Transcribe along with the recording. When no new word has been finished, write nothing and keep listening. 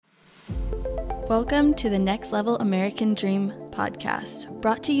Welcome to the Next Level American Dream podcast,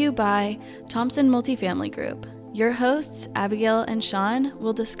 brought to you by Thompson Multifamily Group. Your hosts, Abigail and Sean,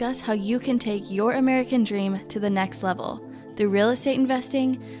 will discuss how you can take your American dream to the next level through real estate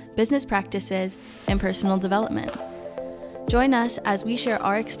investing, business practices, and personal development. Join us as we share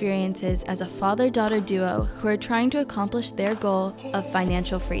our experiences as a father-daughter duo who are trying to accomplish their goal of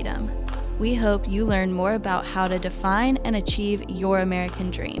financial freedom. We hope you learn more about how to define and achieve your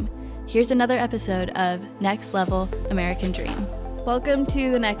American dream. Here's another episode of Next Level American Dream. Welcome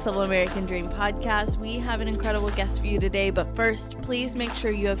to the Next Level American Dream podcast. We have an incredible guest for you today, but first, please make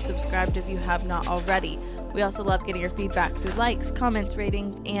sure you have subscribed if you have not already. We also love getting your feedback through likes, comments,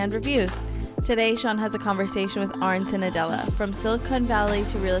 ratings, and reviews. Today, Sean has a conversation with Arn Cinnadella. From Silicon Valley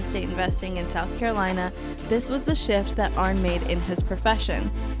to real estate investing in South Carolina, this was the shift that Arn made in his profession.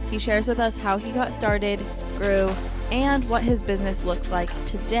 He shares with us how he got started, grew, and what his business looks like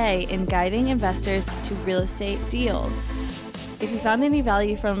today in guiding investors to real estate deals. If you found any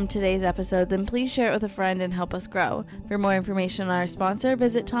value from today's episode, then please share it with a friend and help us grow. For more information on our sponsor,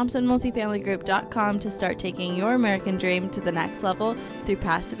 visit ThompsonMultifamilyGroup.com to start taking your American dream to the next level through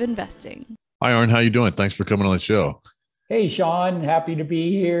passive investing. Hi, Arn. How you doing? Thanks for coming on the show. Hey, Sean. Happy to be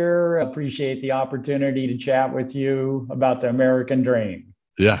here. Appreciate the opportunity to chat with you about the American dream.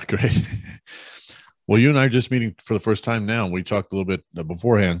 Yeah, great. Well, you and I are just meeting for the first time now. We talked a little bit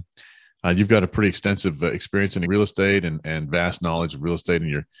beforehand. You've got a pretty extensive experience in real estate and vast knowledge of real estate,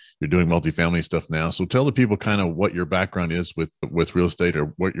 and you're doing multifamily stuff now. So tell the people kind of what your background is with real estate,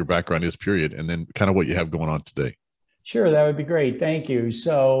 or what your background is, period, and then kind of what you have going on today. Sure, that would be great. Thank you.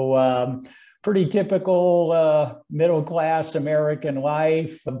 So pretty typical middle-class American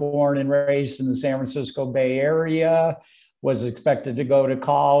life, born and raised in the San Francisco Bay Area. Was expected to go to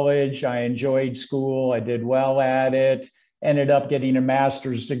college. I enjoyed school. I did well at it. Ended up getting a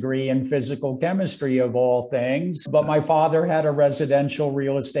master's degree in physical chemistry, of all things. But my father had a residential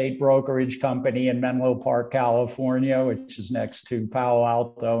real estate brokerage company in Menlo Park, California, which is next to Palo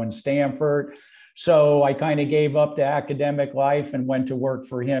Alto and Stanford. So I kind of gave up the academic life and went to work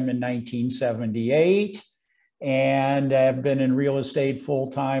for him in 1978, and have been in real estate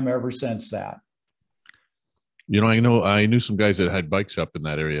full-time ever since that. You know, I knew some guys that had bike shop in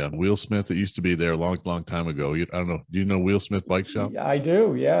that area. Will Smith, it used to be there a long time ago. I don't know. Do you know Will Smith Bike Shop? I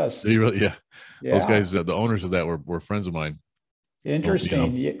do, yes. Do you really? Yeah. Those guys, the owners of that were friends of mine.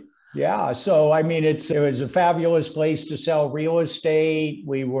 Interesting. You know. Yeah. So, I mean, it was a fabulous place to sell real estate.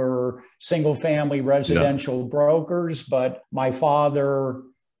 We were single family residential brokers, but my father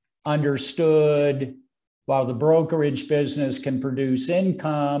understood, while the brokerage business can produce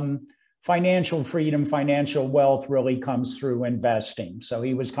income, financial freedom, financial wealth really comes through investing. So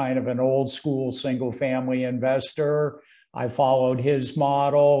he was kind of an old school single family investor. I followed his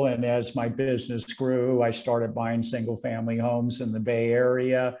model, and as my business grew, I started buying single family homes in the Bay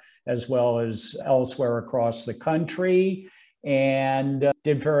Area as well as elsewhere across the country, and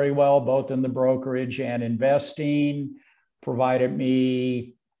did very well both in the brokerage and investing. Provided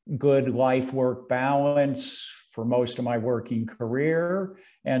me good life-work balance for most of my working career.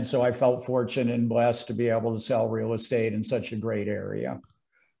 And so I felt fortunate and blessed to be able to sell real estate in such a great area.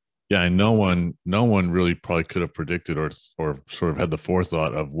 Yeah, and no one really probably could have predicted or sort of had the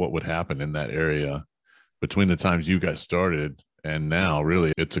forethought of what would happen in that area between the times you got started and now.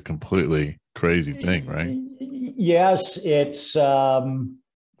 Really, it's a completely crazy thing, right? Yes, it's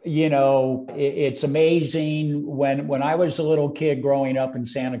it's amazing. When I was a little kid growing up in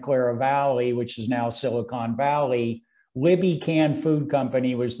Santa Clara Valley, which is now Silicon Valley, Libby Canned Food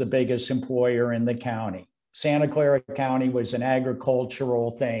Company was the biggest employer in the county. Santa Clara County was an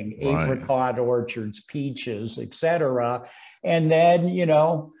agricultural thing, apricot orchards, peaches, et cetera. And then,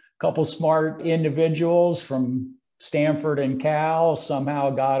 a couple smart individuals from Stanford and Cal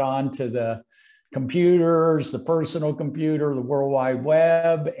somehow got onto the computers, the personal computer, the World Wide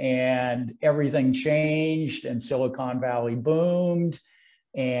Web, and everything changed and Silicon Valley boomed.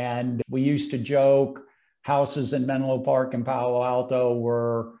 And we used to joke, houses in Menlo Park and Palo Alto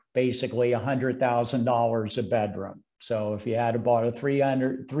were basically $100,000 a bedroom. So if you had bought a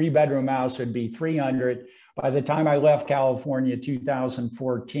three-bedroom house, it'd be $300,000. By the time I left California,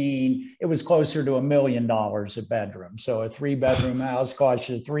 2014, it was closer to $1 million a bedroom. So a three-bedroom house cost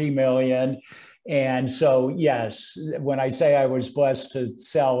you $3 million. And so, yes, when I say I was blessed to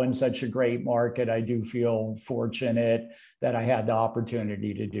sell in such a great market, I do feel fortunate that I had the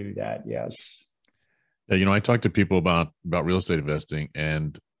opportunity to do that. Yes. Yeah, I talk to people about real estate investing,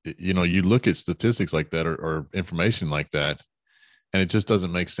 and you look at statistics like that or information like that, And it just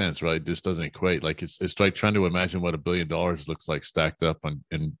doesn't make sense, right? It just doesn't equate. Like it's like trying to imagine what $1 billion looks like stacked up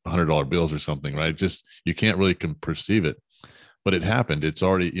in $100 bills or something, right? Just you can't really perceive it, but it happened. It's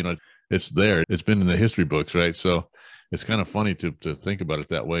already, it's there. It's been in the history books, right? So it's kind of funny to think about it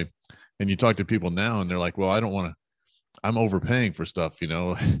that way. And you talk to people now, and they're like, "Well, I don't want to. I'm overpaying for stuff,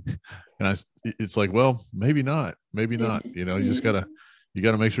 And it's like, well, maybe not, maybe not. You just gotta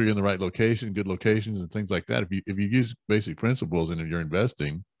make sure you're in the right location, good locations, and things like that. If you use basic principles and you're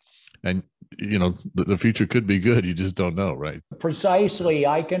investing, and the future could be good, you just don't know, right? Precisely.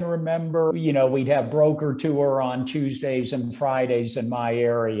 I can remember, we'd have broker tour on Tuesdays and Fridays in my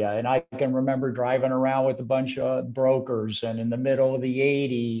area. And I can remember driving around with a bunch of brokers, and in the middle of the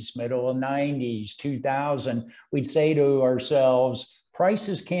 80s, middle of 90s, 2000, we'd say to ourselves,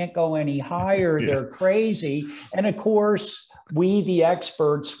 prices can't go any higher. Yeah. They're crazy. And of course, we, the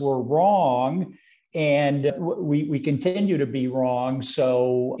experts, were wrong. And we continue to be wrong.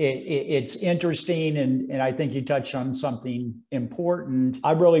 So it's interesting. And I think you touched on something important.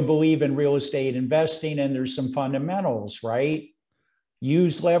 I really believe in real estate investing, and there's some fundamentals, right?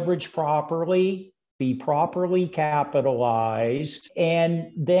 Use leverage properly, be properly capitalized,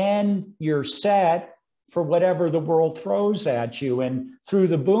 and then you're set for whatever the world throws at you. And through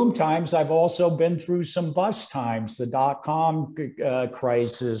the boom times, I've also been through some bust times, the dot-com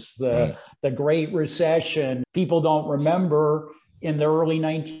crisis, the Great Recession. People don't remember in the early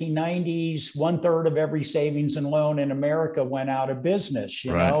 1990s, 1/3 of every savings and loan in America went out of business,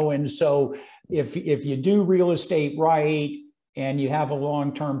 Right. And so if you do real estate right and you have a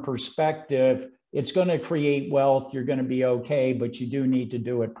long-term perspective, it's going to create wealth. You're going to be okay, but you do need to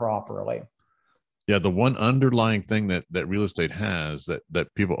do it properly. Yeah, the one underlying thing that real estate has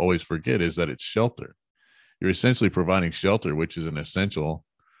that people always forget is that it's shelter. You're essentially providing shelter, which is an essential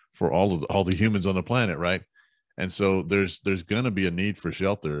for all the humans on the planet, right? And so there's going to be a need for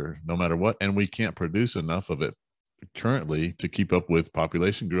shelter no matter what, and we can't produce enough of it currently to keep up with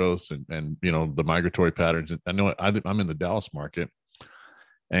population growth and the migratory patterns. I know I'm in the Dallas market,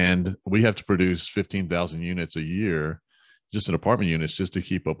 and we have to produce 15,000 units a year, just in apartment units, just to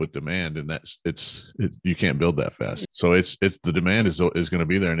keep up with demand. And you can't build that fast. So it's the demand is going to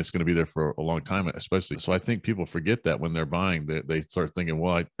be there, and it's going to be there for a long time, especially. So I think people forget that when they're buying, they start thinking,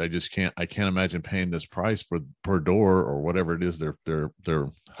 well, I just can't imagine paying this price per door or whatever it is they're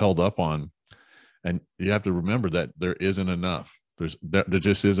held up on. And you have to remember that there isn't enough. There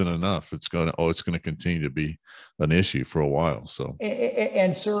just isn't enough. It's going to continue to be an issue for a while. So,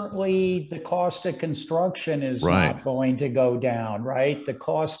 and certainly the cost of construction is right. not going to go down, right? The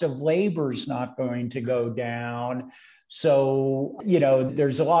cost of labor is not going to go down. So,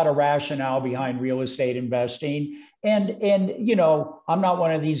 there's a lot of rationale behind real estate investing. And I'm not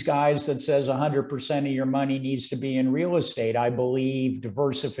one of these guys that says 100% of your money needs to be in real estate. I believe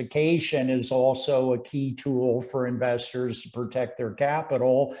diversification is also a key tool for investors to protect their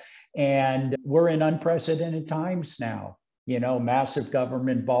capital. And we're in unprecedented times now, massive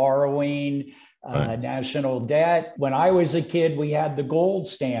government borrowing, national debt. When I was a kid, we had the gold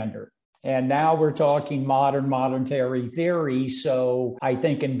standard. And now we're talking modern monetary theory. So I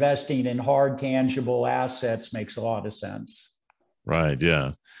think investing in hard, tangible assets makes a lot of sense. Right.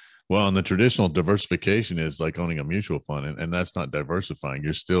 Yeah. Well, and the traditional diversification is like owning a mutual fund, and that's not diversifying.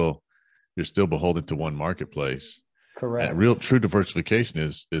 You're still beholden to one marketplace. Correct. And real true diversification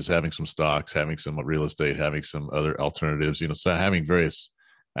is having some stocks, having some real estate, having some other alternatives, so having various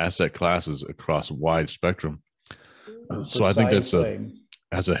asset classes across a wide spectrum. Precisely. So I think that's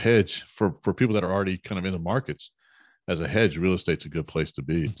as a hedge for people that are already kind of in the markets. As a hedge, real estate's a good place to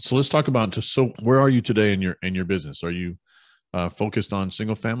be. So let's talk about where are you today in your business? Are you focused on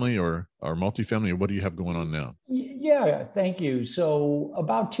single family or multifamily, or what do you have going on now? Yeah, thank you. So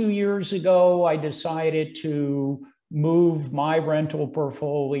about 2 years ago, I decided to move my rental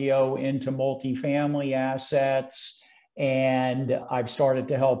portfolio into multifamily assets, and I've started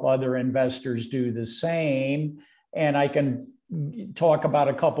to help other investors do the same. And I can talk about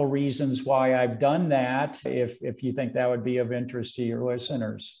a couple reasons why I've done that, if you think that would be of interest to your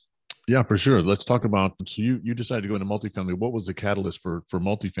listeners. Yeah, for sure. Let's talk about, so you decided to go into multifamily. What was the catalyst for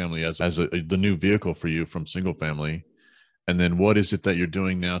multifamily as the new vehicle for you from single family? And then what is it that you're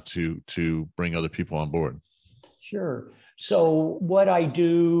doing now to bring other people on board? Sure. So what I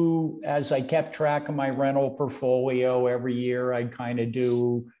do, as I kept track of my rental portfolio every year, I kind of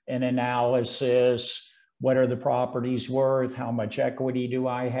do an analysis. What are the properties worth? How much equity do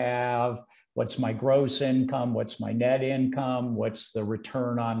I have? What's my gross income? What's my net income? What's the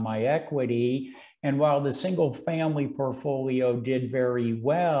return on my equity? And while the single family portfolio did very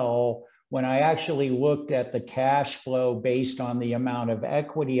well, when I actually looked at the cash flow based on the amount of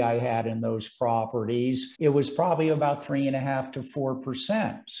equity I had in those properties, it was probably about 3.5 to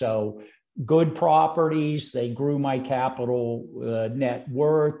 4%. So good properties, they grew my capital net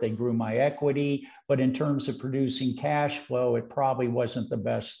worth, they grew my equity, but in terms of producing cash flow, it probably wasn't the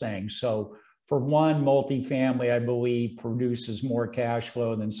best thing. So for one, multifamily, I believe, produces more cash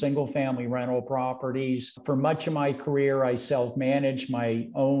flow than single family rental properties. For much of my career, I self-managed my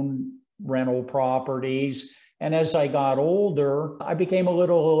own rental properties. And as I got older, I became a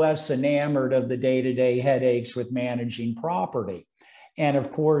little less enamored of the day-to-day headaches with managing property. And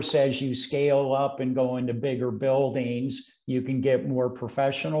of course, as you scale up and go into bigger buildings, you can get more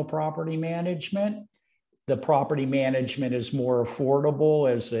professional property management. The property management is more affordable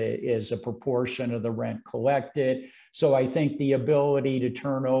as a proportion of the rent collected. So I think the ability to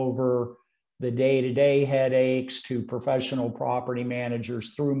turn over the day-to-day headaches to professional property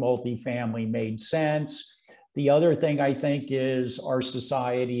managers through multifamily made sense. The other thing I think is our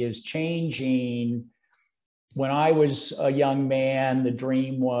society is changing. When I was a young man, the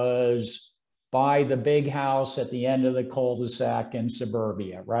dream was buy the big house at the end of the cul-de-sac in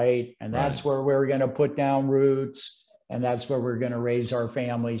suburbia, right? And that's where we're going to put down roots, and that's where we're going to raise our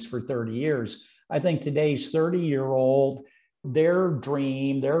families for 30 years. I think today's 30-year-old, their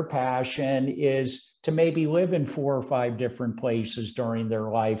dream, their passion is to maybe live in 4 or 5 different places during their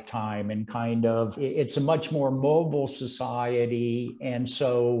lifetime, and kind of, it's a much more mobile society. And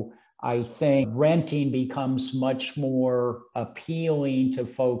so I think renting becomes much more appealing to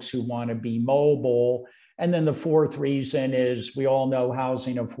folks who want to be mobile. And then the fourth reason is we all know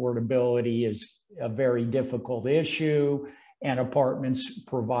housing affordability is a very difficult issue, and apartments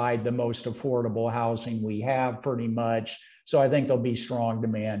provide the most affordable housing we have pretty much. So I think there'll be strong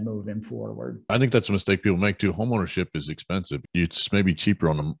demand moving forward. I think that's a mistake people make too. Homeownership is expensive. It's maybe cheaper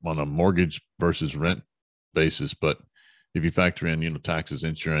on a mortgage versus rent basis, but if you factor in, taxes,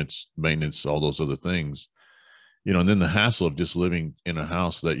 insurance, maintenance, all those other things, and then the hassle of just living in a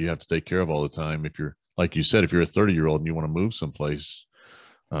house that you have to take care of all the time. If you're, like you said, if you're a 30-year-old and you want to move someplace,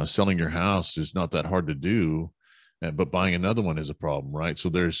 selling your house is not that hard to do, but buying another one is a problem, right? So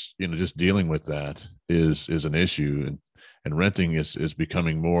there's, just dealing with that is an issue, and renting is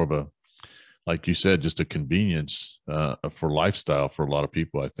becoming more of a, like you said, just a convenience for lifestyle for a lot of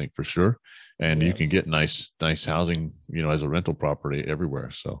people, I think, for sure. And yes, you can get nice housing, as a rental property everywhere.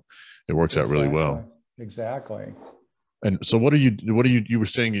 So it works out really well. Exactly. And so what do you were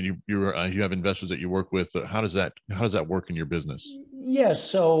saying you have investors that you work with. How does that work in your business? Yes.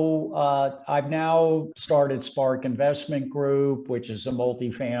 So I've now started Spark Investment Group, which is a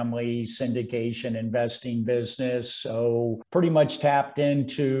multifamily syndication investing business. So pretty much tapped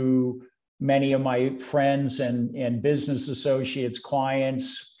into many of my friends and business associates,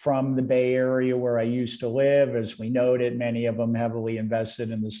 clients from the Bay Area where I used to live. As we noted, many of them heavily invested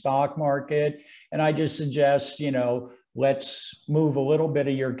in the stock market. And I just suggest, let's move a little bit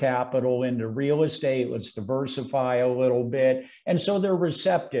of your capital into real estate. Let's diversify a little bit. And so they're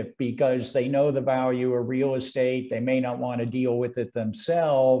receptive because they know the value of real estate. They may not want to deal with it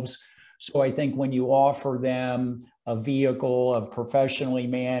themselves. So I think when you offer them a vehicle of professionally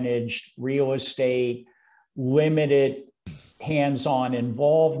managed real estate, limited hands-on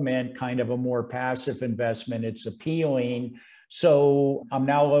involvement, kind of a more passive investment, it's appealing. So I'm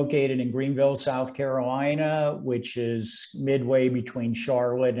now located in Greenville, South Carolina, which is midway between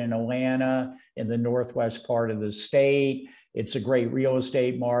Charlotte and Atlanta in the northwest part of the state. It's a great real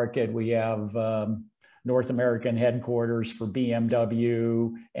estate market. We have North American headquarters for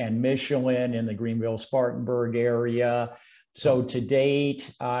BMW and Michelin in the Greenville-Spartanburg area. So to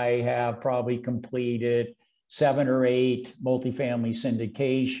date, I have probably completed 7 or 8 multifamily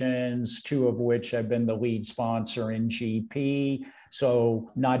syndications, 2 of which have been the lead sponsor in GP.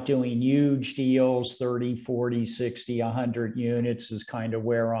 So not doing huge deals, 30, 40, 60, 100 units is kind of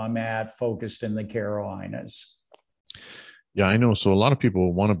where I'm at, focused in the Carolinas. Yeah, I know. So a lot of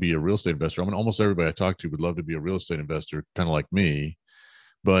people want to be a real estate investor. I mean, almost everybody I talk to would love to be a real estate investor, kind of like me.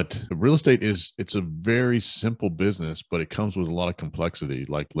 But real estate it's a very simple business, but it comes with a lot of complexity,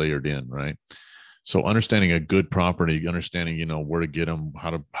 like layered in, right? So understanding a good property, understanding, where to get them,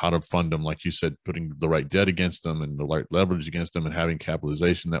 how to fund them, like you said, putting the right debt against them and the right leverage against them, and having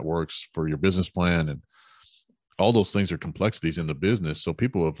capitalization that works for your business plan, and all those things are complexities in the business. So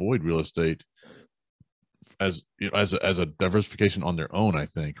people avoid real estate as a diversification on their own, I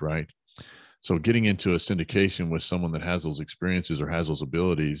think, right? So getting into a syndication with someone that has those experiences or has those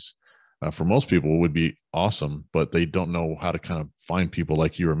abilities, for most people would be awesome, but they don't know how to kind of find people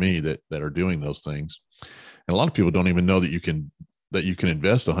like you or me that are doing those things. And a lot of people don't even know that you can that you can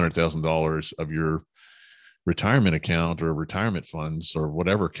invest $100,000 of your retirement account or retirement funds or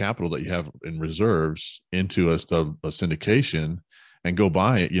whatever capital that you have in reserves into a syndication and go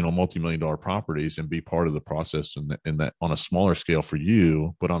buy, multi-million-dollar properties and be part of the process in that on a smaller scale for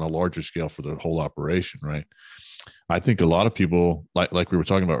you, but on a larger scale for the whole operation, right? I think a lot of people, like we were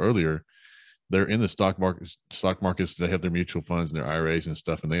talking about earlier, they're in the stock markets. They have their mutual funds and their IRAs and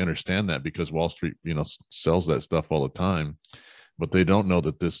stuff, and they understand that because Wall Street, sells that stuff all the time. But they don't know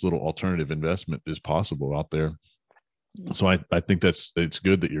that this little alternative investment is possible out there. So I think it's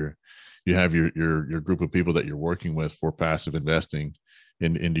good that you have your group of people that you're working with for passive investing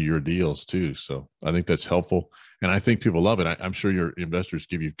into your deals too. So I think that's helpful. And I think people love it. I'm sure your investors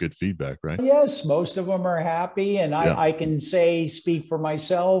give you good feedback, right? Yes, most of them are happy. And I can speak for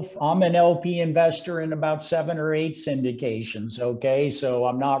myself. I'm an LP investor in about 7 or 8 syndications. Okay. So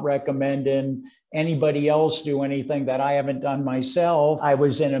I'm not recommending anybody else do anything that I haven't done myself. I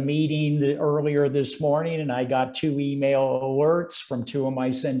was in a meeting earlier this morning and I got 2 email alerts from 2 of my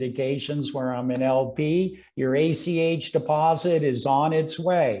syndications where I'm an LP. Your ACH deposit is on its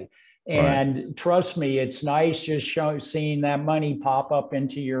way. And trust me, it's nice just seeing that money pop up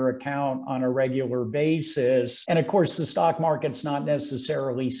into your account on a regular basis. And of course, the stock market's not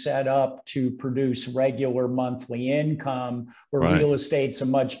necessarily set up to produce regular monthly income, where real estate's a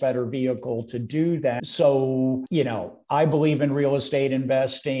much better vehicle to do that. So, I believe in real estate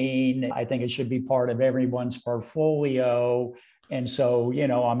investing. I think it should be part of everyone's portfolio. And so,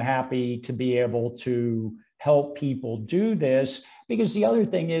 I'm happy to be able to help people do this, because the other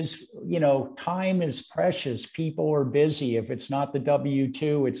thing is, time is precious. People are busy. If it's not the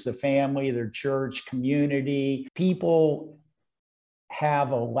W-2, it's the family, their church, community. People have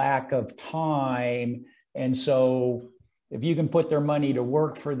a lack of time. And so if you can put their money to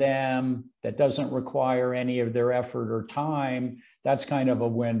work for them, that doesn't require any of their effort or time, that's kind of a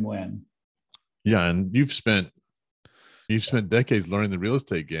win-win. Yeah. And you've spent decades learning the real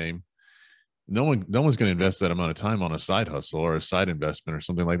estate game. No one's going to invest that amount of time on a side hustle or a side investment or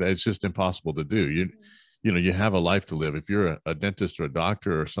something like that. It's just impossible to do. You have a life to live. If you're a dentist or a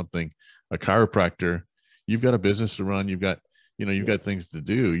doctor or something, a chiropractor, you've got a business to run. You've got things to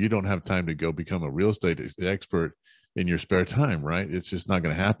do. You don't have time to go become a real estate expert in your spare time, right? It's just not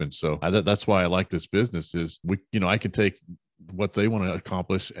going to happen. So that's why I like this business is I can take what they want to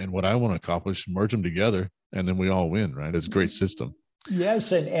accomplish and what I want to accomplish, merge them together, and then we all win, right? It's a great system.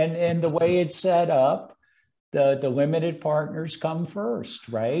 Yes, and the way it's set up, the limited partners come first,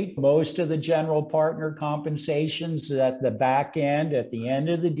 right? Most of the general partner compensations at the back end, at the end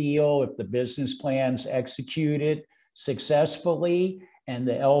of the deal, if the business plan's executed successfully and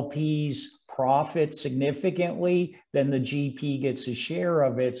the LPs profit significantly, then the GP gets a share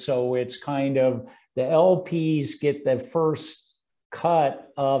of it. So it's kind of the LPs get the first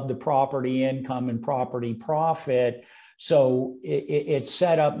cut of the property income and property profit. So it's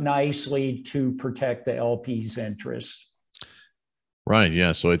set up nicely to protect the LP's interest. Right.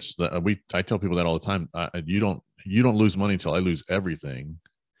 Yeah. So I tell people that all the time. You don't lose money until I lose everything.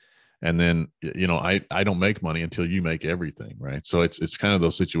 And then, I don't make money until you make everything. Right. So it's kind of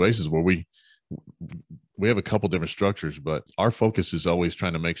those situations where we have a couple different structures, but our focus is always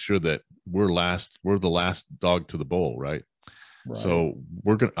trying to make sure that we're the last dog to the bowl. Right. So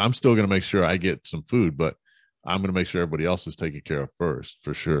I'm still going to make sure I get some food, but I'm going to make sure everybody else is taken care of first,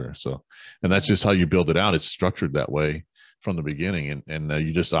 for sure. So, and that's just how you build it out. It's structured that way from the beginning, and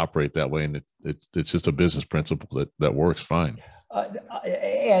you just operate that way, and it's just a business principle that works fine.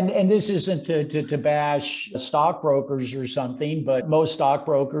 And this isn't to bash stockbrokers or something, but most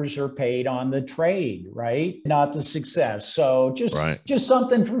stockbrokers are paid on the trade, right? Not the success. So just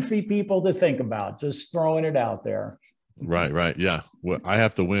something for people to think about. Just throwing it out there. Right. Yeah. Well, I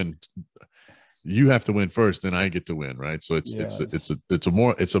have to win. You have to win first, then I get to win, right? So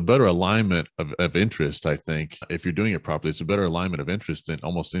it's a better alignment of interest, I think. If you're doing it properly, it's a better alignment of interest than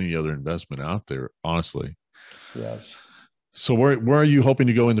almost any other investment out there, honestly. Yes. So where are you hoping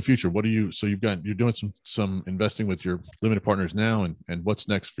to go in the future? You're doing some investing with your limited partners now, and what's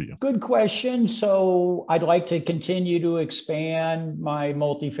next for you? Good question. So I'd like to continue to expand my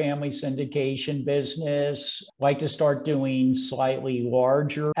multifamily syndication business. I'd like to start doing slightly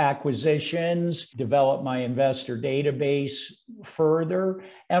larger acquisitions, develop my investor database further.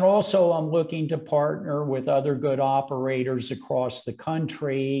 And also I'm looking to partner with other good operators across the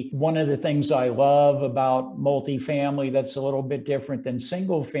country. One of the things I love about multifamily that's a little bit different than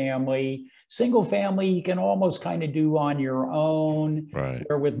single family you can almost kind of do on your own. Right.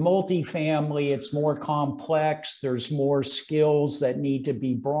 Where with multifamily, it's more complex. There's more skills that need to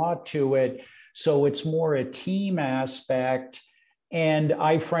be brought to it. So it's more a team aspect. And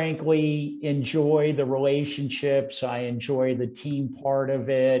I frankly enjoy the relationships. I enjoy the team part of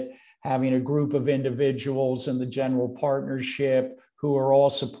it, having a group of individuals in the general partnership who are all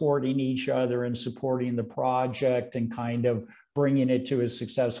supporting each other and supporting the project and kind of bringing it to a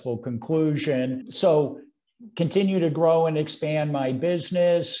successful conclusion. So continue to grow and expand my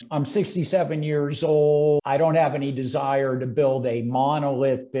business. I'm 67 years old. I don't have any desire to build a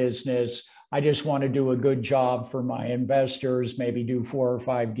monolith business. I just want to do a good job for my investors, maybe do 4 or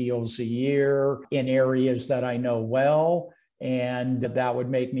 5 deals a year in areas that I know well. And that would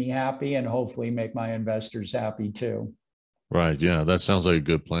make me happy and hopefully make my investors happy too. Right. Yeah. That sounds like a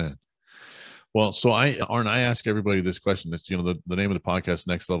good plan. Well, so Arn, I ask everybody this question. It's, the name of the podcast,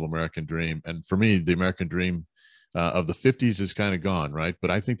 Next Level American Dream. And for me, the American dream of the 50s is kind of gone, right?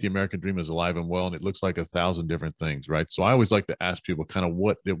 But I think the American dream is alive and well, and it looks like 1,000 different things, right? So I always like to ask people kind of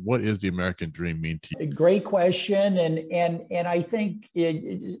what is the American dream mean to you? Great question. And I think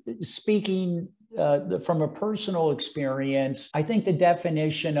speaking from a personal experience, I think the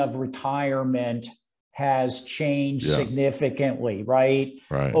definition of retirement has changed significantly, right?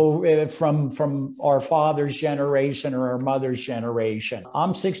 From our father's generation or our mother's generation.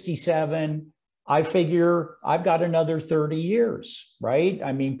 I'm 67. I figure I've got another 30 years, right?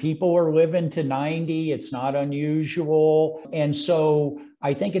 I mean, people are living to 90. It's not unusual. And so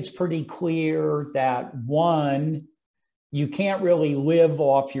I think it's pretty clear that one, you can't really live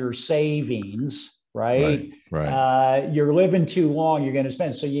off your savings, right? You're living too long, you're going to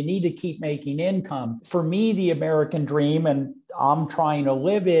spend. So you need to keep making income. For me, the American dream, and I'm trying to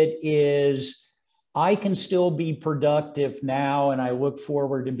live it, is I can still be productive now, and I look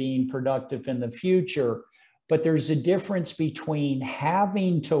forward to being productive in the future. But there's a difference between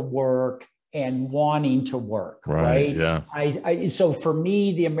having to work and wanting to work, right? Yeah. So for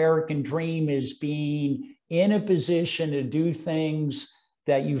me, the American dream is being in a position to do things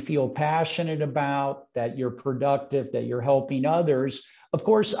that you feel passionate about, that you're productive, that you're helping others. Of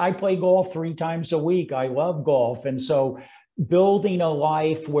course, I play golf 3 times a week. I love golf. And so building a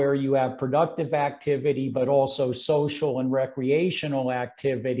life where you have productive activity, but also social and recreational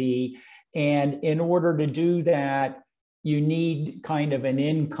activity. And in order to do that, you need kind of an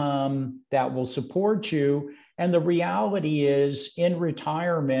income that will support you. And the reality is, in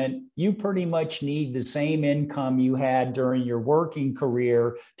retirement, you pretty much need the same income you had during your working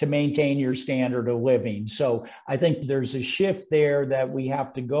career to maintain your standard of living. So I think there's a shift there that we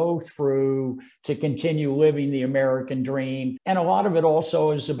have to go through to continue living the American dream. And a lot of it also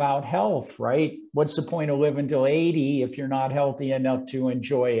is about health, right? What's the point of living till 80 if you're not healthy enough to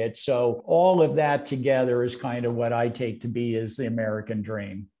enjoy it? So all of that together is kind of what I take to be as the American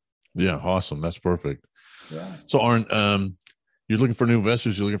dream. Yeah, awesome. That's perfect. Yeah. So Arn, you're looking for new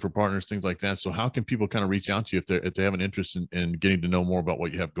investors, you're looking for partners, things like that. So how can people kind of reach out to you if they have an interest in getting to know more about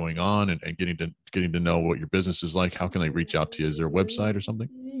what you have going on and getting to know what your business is like? How can they reach out to you? Is there a website or something?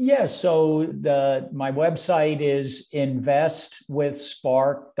 Yes. So my website is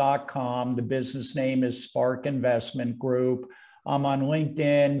investwithspark.com. The business name is Spark Investment Group. I'm on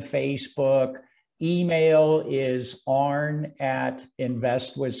LinkedIn, Facebook. Email is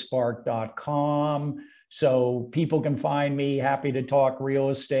arn@investwithspark.com. So people can find me. Happy to talk real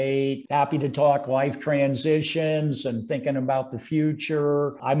estate, happy to talk life transitions and thinking about the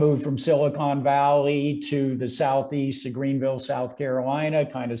future. I moved from Silicon Valley to the Southeast to Greenville, South Carolina,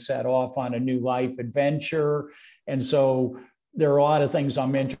 kind of set off on a new life adventure. And so there are a lot of things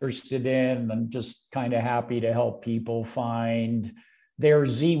I'm interested in, and I'm just kind of happy to help people find their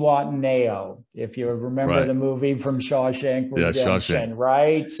Zihuatanejo, if you remember the movie from Shawshank Redemption,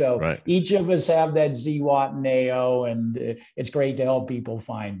 right? So each of us have that Zihuatanejo, and it's great to help people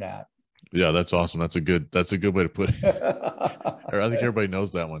find that. Yeah, that's awesome. That's a good way to put it. I think everybody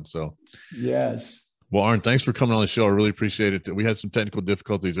knows that one. So yes. Well, Arn, thanks for coming on the show. I really appreciate it. We had some technical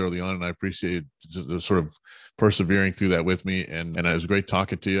difficulties early on, and I appreciate the sort of persevering through that with me. And it was great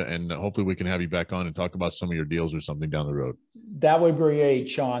talking to you. And hopefully we can have you back on and talk about some of your deals or something down the road. That would be great,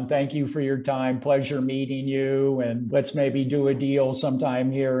 Sean. Thank you for your time. Pleasure meeting you. And let's maybe do a deal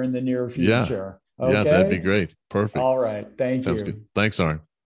sometime here in the near future. Yeah, okay? Yeah, that'd be great. Perfect. All right. Thank you. Good. Thanks, Arn.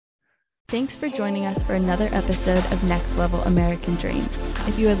 Thanks for joining us for another episode of Next Level American Dream.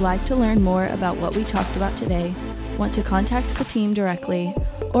 If you would like to learn more about what we talked about today, want to contact the team directly,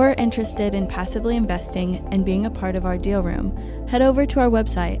 or are interested in passively investing and being a part of our deal room, head over to our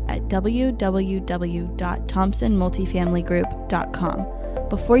website at www.thompsonmultifamilygroup.com.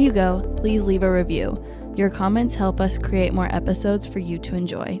 Before you go, please leave a review. Your comments help us create more episodes for you to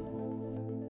enjoy.